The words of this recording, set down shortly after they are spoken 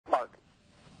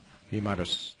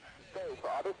T-minus.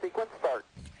 Auto sequence start.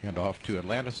 Handoff to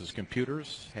Atlantis'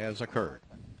 computers has occurred.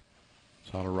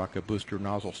 Solid rocket booster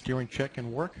nozzle steering check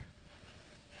and work.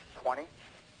 20.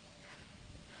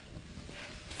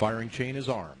 Firing chain is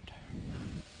armed.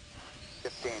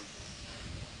 15.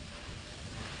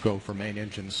 Go for main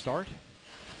engine start.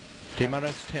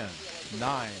 T-minus 10,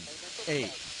 9, 8,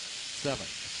 7,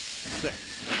 6,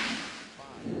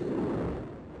 5.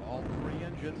 All three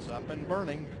engines up and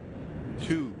burning.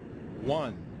 2,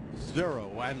 1,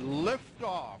 0, and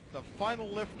liftoff. The final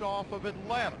liftoff of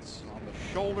Atlantis on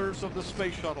the shoulders of the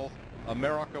space shuttle.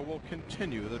 America will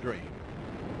continue the dream.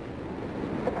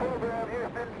 Program,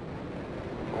 Houston.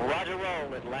 Roger,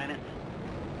 roll, Atlantis.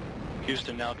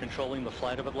 Houston now controlling the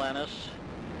flight of Atlantis.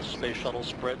 The space shuttle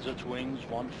spreads its wings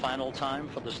one final time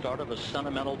for the start of a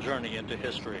sentimental journey into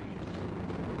history.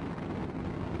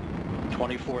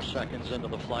 24 seconds into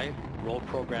the flight, roll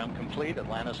program complete.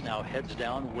 Atlantis now heads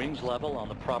down, wings level on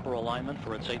the proper alignment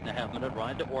for its 8.5-minute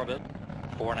ride to orbit.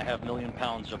 4.5 million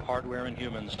pounds of hardware and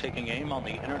humans taking aim on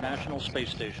the International Space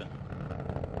Station.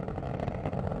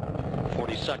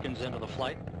 40 seconds into the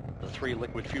flight, the three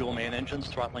liquid fuel main engines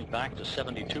throttling back to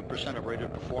 72% of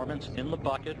rated performance in the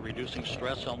bucket, reducing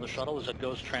stress on the shuttle as it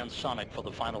goes transonic for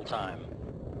the final time.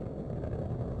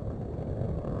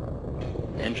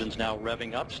 Engines now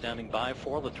revving up, standing by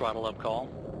for the throttle up call.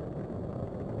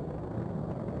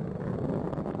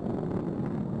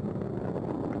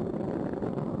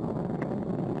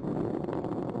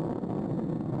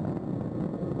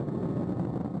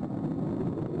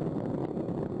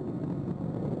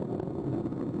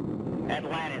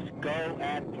 Atlantis, go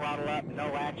at throttle up,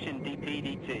 no action,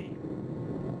 DPDT.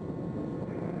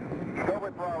 Go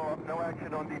with throttle up, no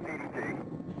action on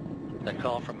DPDT. That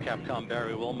call from Capcom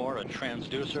Barry Wilmore, a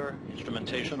transducer,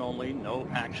 instrumentation only, no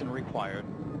action required.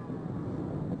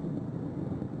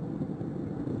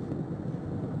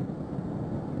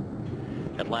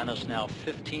 Atlantis now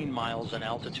 15 miles in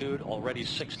altitude, already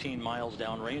 16 miles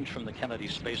downrange from the Kennedy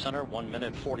Space Center, 1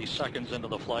 minute 40 seconds into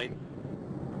the flight.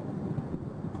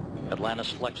 Atlantis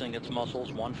flexing its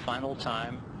muscles one final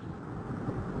time.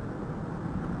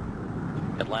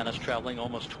 Atlantis traveling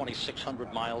almost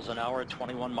 2,600 miles an hour,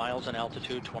 21 miles in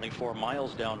altitude, 24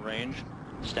 miles downrange,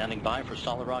 standing by for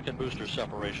solid rocket booster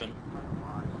separation.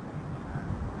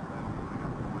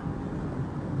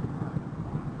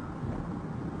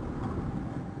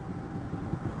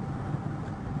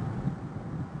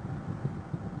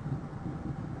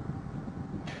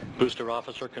 Booster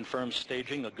officer confirms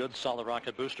staging a good solid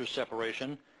rocket booster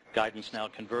separation. Guidance now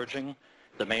converging.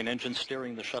 The main engine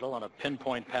steering the shuttle on a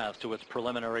pinpoint path to its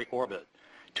preliminary orbit.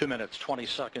 2 minutes, 20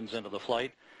 seconds into the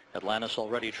flight. Atlantis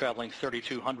already traveling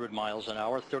 3,200 miles an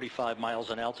hour, 35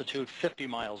 miles in altitude, 50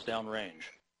 miles downrange.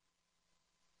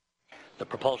 The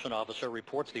propulsion officer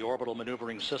reports the orbital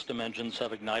maneuvering system engines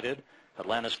have ignited.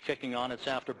 Atlantis kicking on its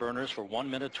afterburners for 1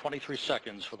 minute, 23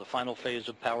 seconds for the final phase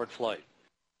of powered flight.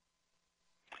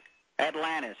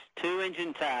 Atlantis,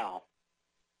 2-engine towel.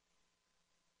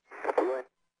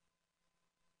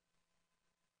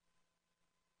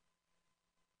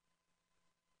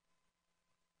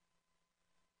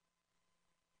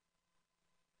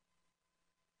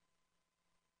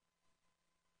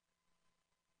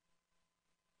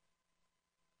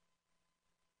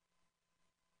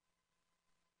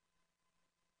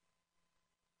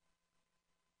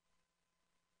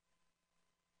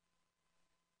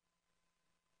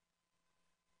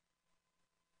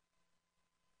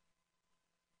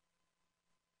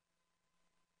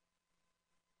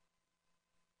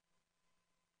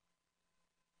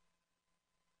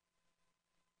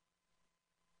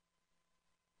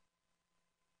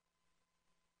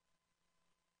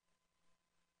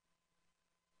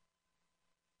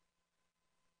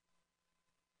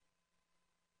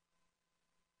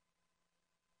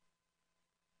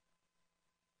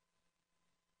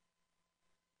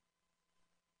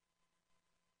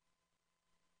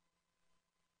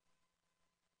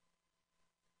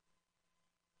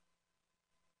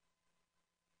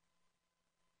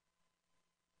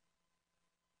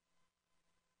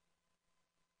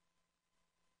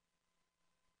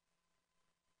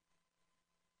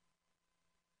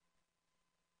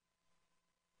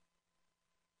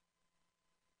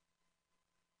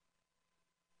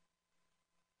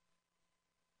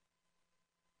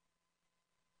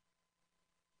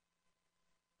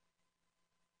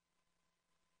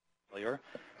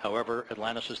 However,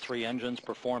 Atlantis' three engines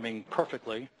performing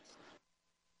perfectly.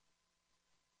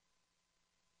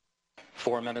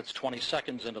 4 minutes, 20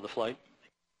 seconds into the flight.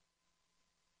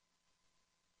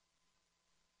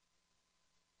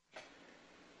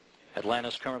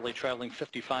 Atlantis currently traveling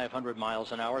 5,500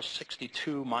 miles an hour,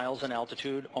 62 miles in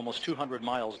altitude, almost 200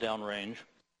 miles downrange.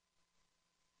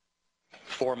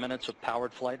 4 minutes of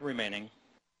powered flight remaining.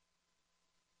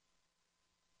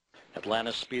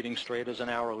 Atlantis speeding straight as an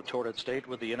arrow toward its date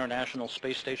with the International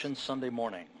Space Station Sunday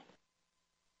morning.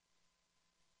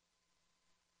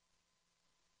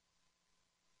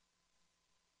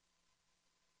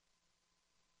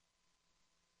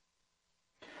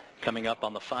 Coming up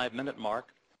on the 5-minute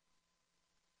mark.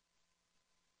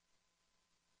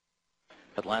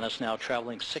 Atlantis now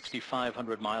traveling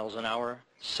 6,500 miles an hour,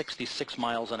 66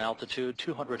 miles in altitude,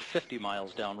 250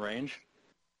 miles downrange.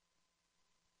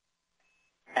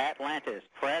 Atlantis,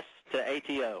 press to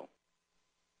ATO.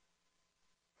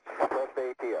 Press to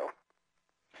ATO.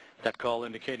 That call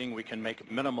indicating we can make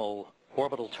minimal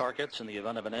orbital targets in the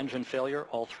event of an engine failure.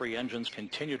 All 3 engines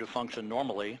continue to function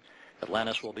normally.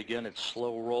 Atlantis will begin its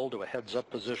slow roll to a heads-up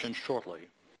position shortly.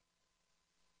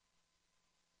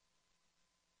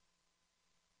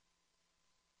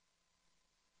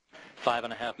 Five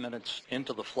and a half minutes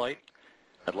into the flight.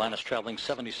 Atlantis traveling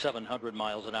 7,700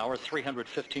 miles an hour,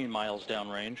 315 miles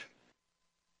downrange.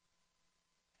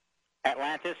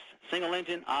 Atlantis, single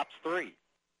engine, ops 3.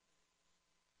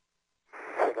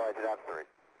 Single engine ops 3.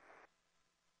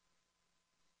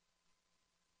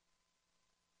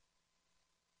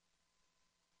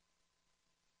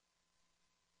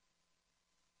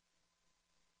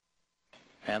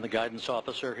 And the guidance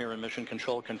officer here in Mission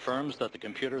Control confirms that the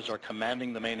computers are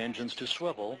commanding the main engines to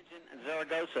swivel. Engine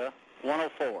Zaragoza,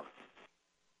 104.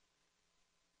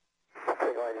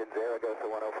 Single engine Zaragoza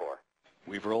 104.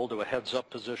 We've rolled to a heads-up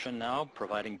position now,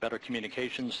 providing better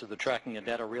communications to the tracking and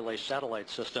data relay satellite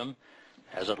system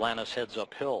as Atlantis heads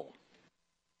uphill.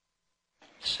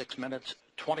 6 minutes,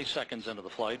 20 seconds into the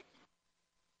flight.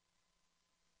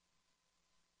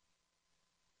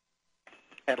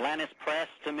 Atlantis, press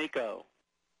to MECO.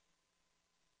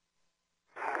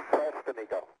 Press to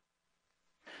MECO.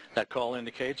 That call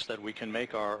indicates that we can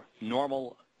make our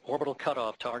normal orbital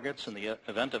cutoff targets in the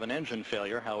event of an engine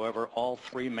failure. However, all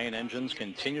 3 main engines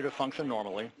continue to function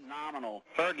normally. Nominal.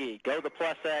 Fergie, go the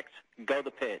plus X, go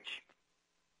the pitch.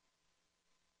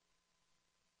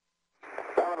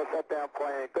 On the set down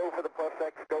plan, go for the plus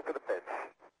X, go for the pitch.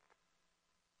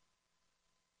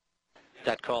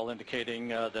 That call indicating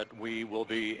that we will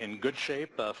be in good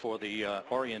shape for the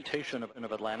orientation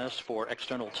of Atlantis for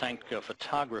external tank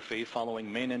photography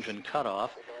following main engine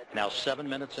cutoff. Now 7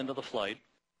 minutes into the flight.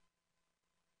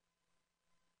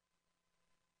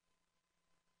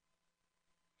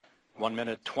 One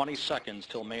minute, 20 seconds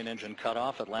till main engine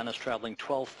cutoff. Atlantis traveling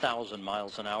 12,000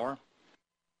 miles an hour.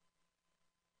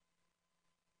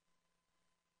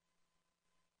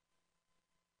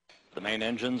 The main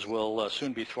engines will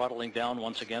soon be throttling down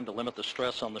once again to limit the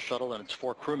stress on the shuttle and its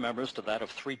 4 crew members to that of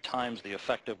 3 times the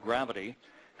effective gravity.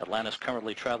 Atlantis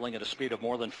currently traveling at a speed of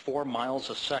more than 4 miles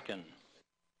a second.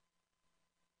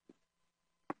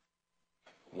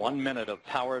 1 minute of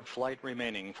powered flight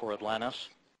remaining for Atlantis.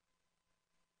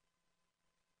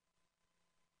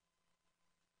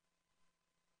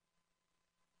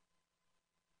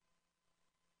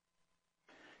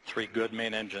 Three good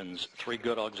main engines, 3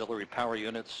 good auxiliary power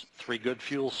units, 3 good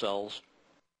fuel cells.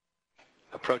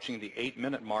 Approaching the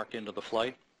 8-minute mark into the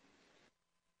flight.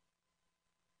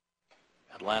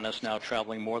 Atlantis now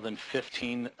traveling more than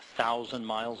 15,000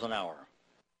 miles an hour.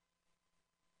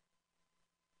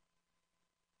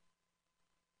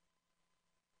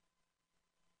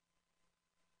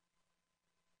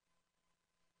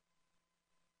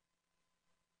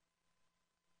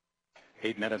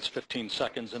 Eight minutes, 15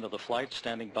 seconds into the flight,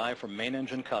 standing by for main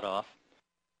engine cutoff.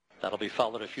 That'll be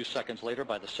followed a few seconds later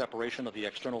by the separation of the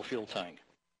external fuel tank.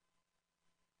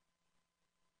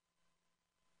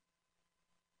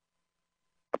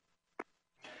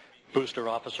 Booster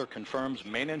officer confirms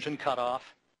main engine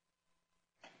cutoff.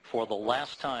 For the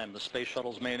last time, the Space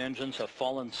Shuttle's main engines have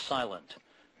fallen silent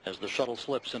as the shuttle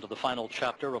slips into the final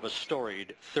chapter of a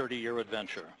storied 30-year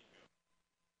adventure.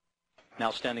 Now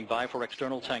standing by for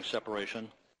external tank separation.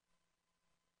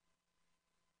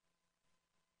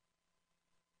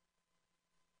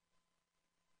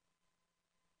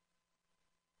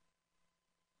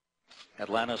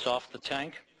 Atlantis off the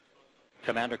tank.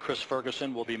 Commander Chris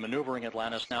Ferguson will be maneuvering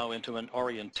Atlantis now into an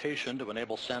orientation to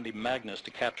enable Sandy Magnus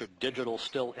to capture digital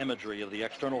still imagery of the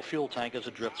external fuel tank as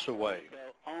it drifts away.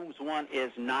 So OMS 1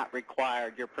 is not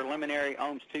required. Your preliminary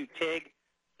OMS 2 TIG,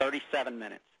 37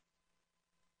 minutes.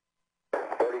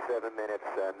 37 minutes,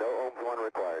 no OMS 1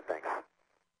 required, thanks.